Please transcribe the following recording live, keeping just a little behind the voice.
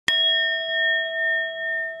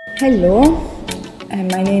Hello,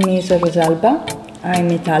 my name is ROSALBA.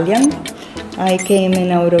 I'm Italian. I came in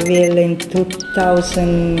Auroville in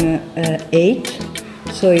 2008,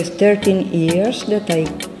 so it's 13 years that I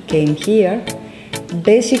came here.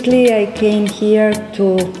 Basically, I came here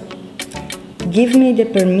to give me the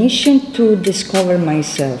permission to discover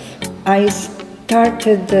myself. I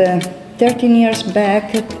started 13 years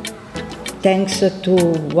back, thanks to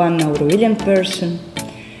one Aurovillian person,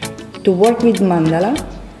 to work with mandala.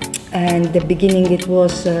 And the beginning it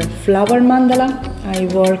was flower mandala. I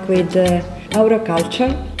work with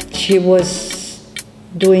Auraculture. She was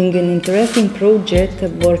doing an interesting project,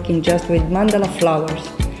 working just with mandala flowers.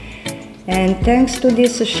 And thanks to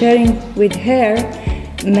this sharing with her,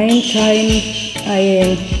 main time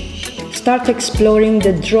I start exploring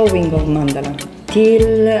the drawing of mandala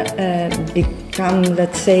till become,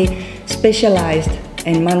 let's say, specialized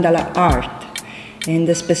in mandala art. And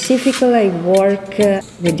specifically, I work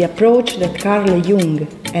with the approach that Carl Jung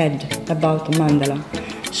had about mandala.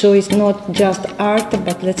 So it's not just art,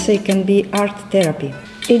 but let's say can be art therapy.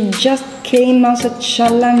 It just came as a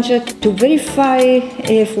challenge to verify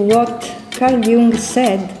if what Carl Jung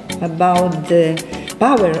said about the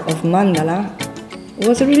power of mandala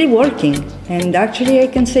was really working. And actually I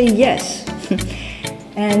can say yes.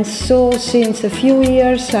 And so since a few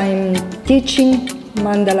years I'm teaching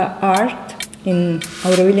mandala art in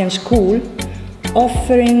Aurovillian school,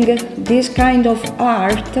 offering this kind of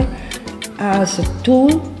art as a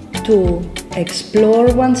tool to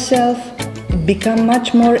explore oneself, become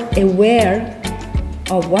much more aware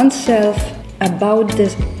of oneself, about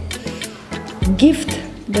this gift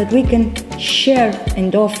that we can share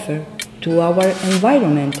and offer to our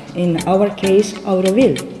environment, in our case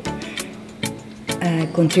Auroville,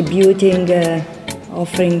 contributing,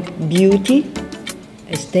 offering beauty,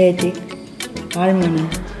 aesthetic, harmony.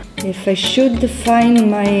 If I should define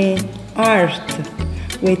my art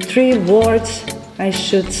with 3 words, I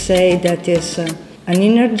should say that is an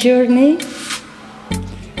inner journey,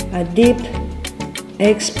 a deep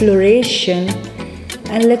exploration,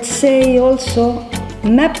 and let's say also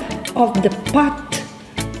map of the path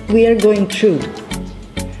we are going through,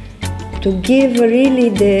 to give really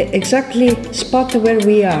the exactly spot where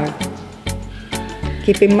we are.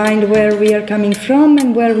 Keep in mind where we are coming from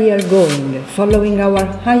and where we are going, following our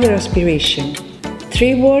higher aspiration.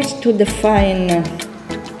 3 words to define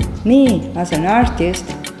me as an artist.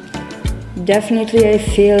 Definitely I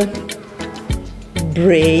feel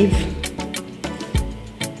brave,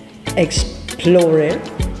 explorer,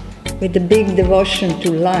 with a big devotion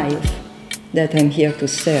to life that I'm here to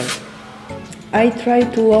serve. I try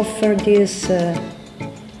to offer this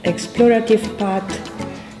explorative path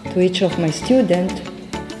to each of my students,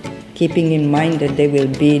 keeping in mind that they will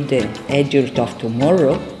be the adult of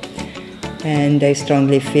tomorrow, and I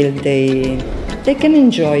strongly feel they can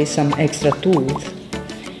enjoy some extra tools,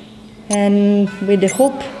 and with the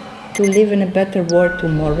hope to live in a better world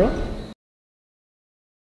tomorrow.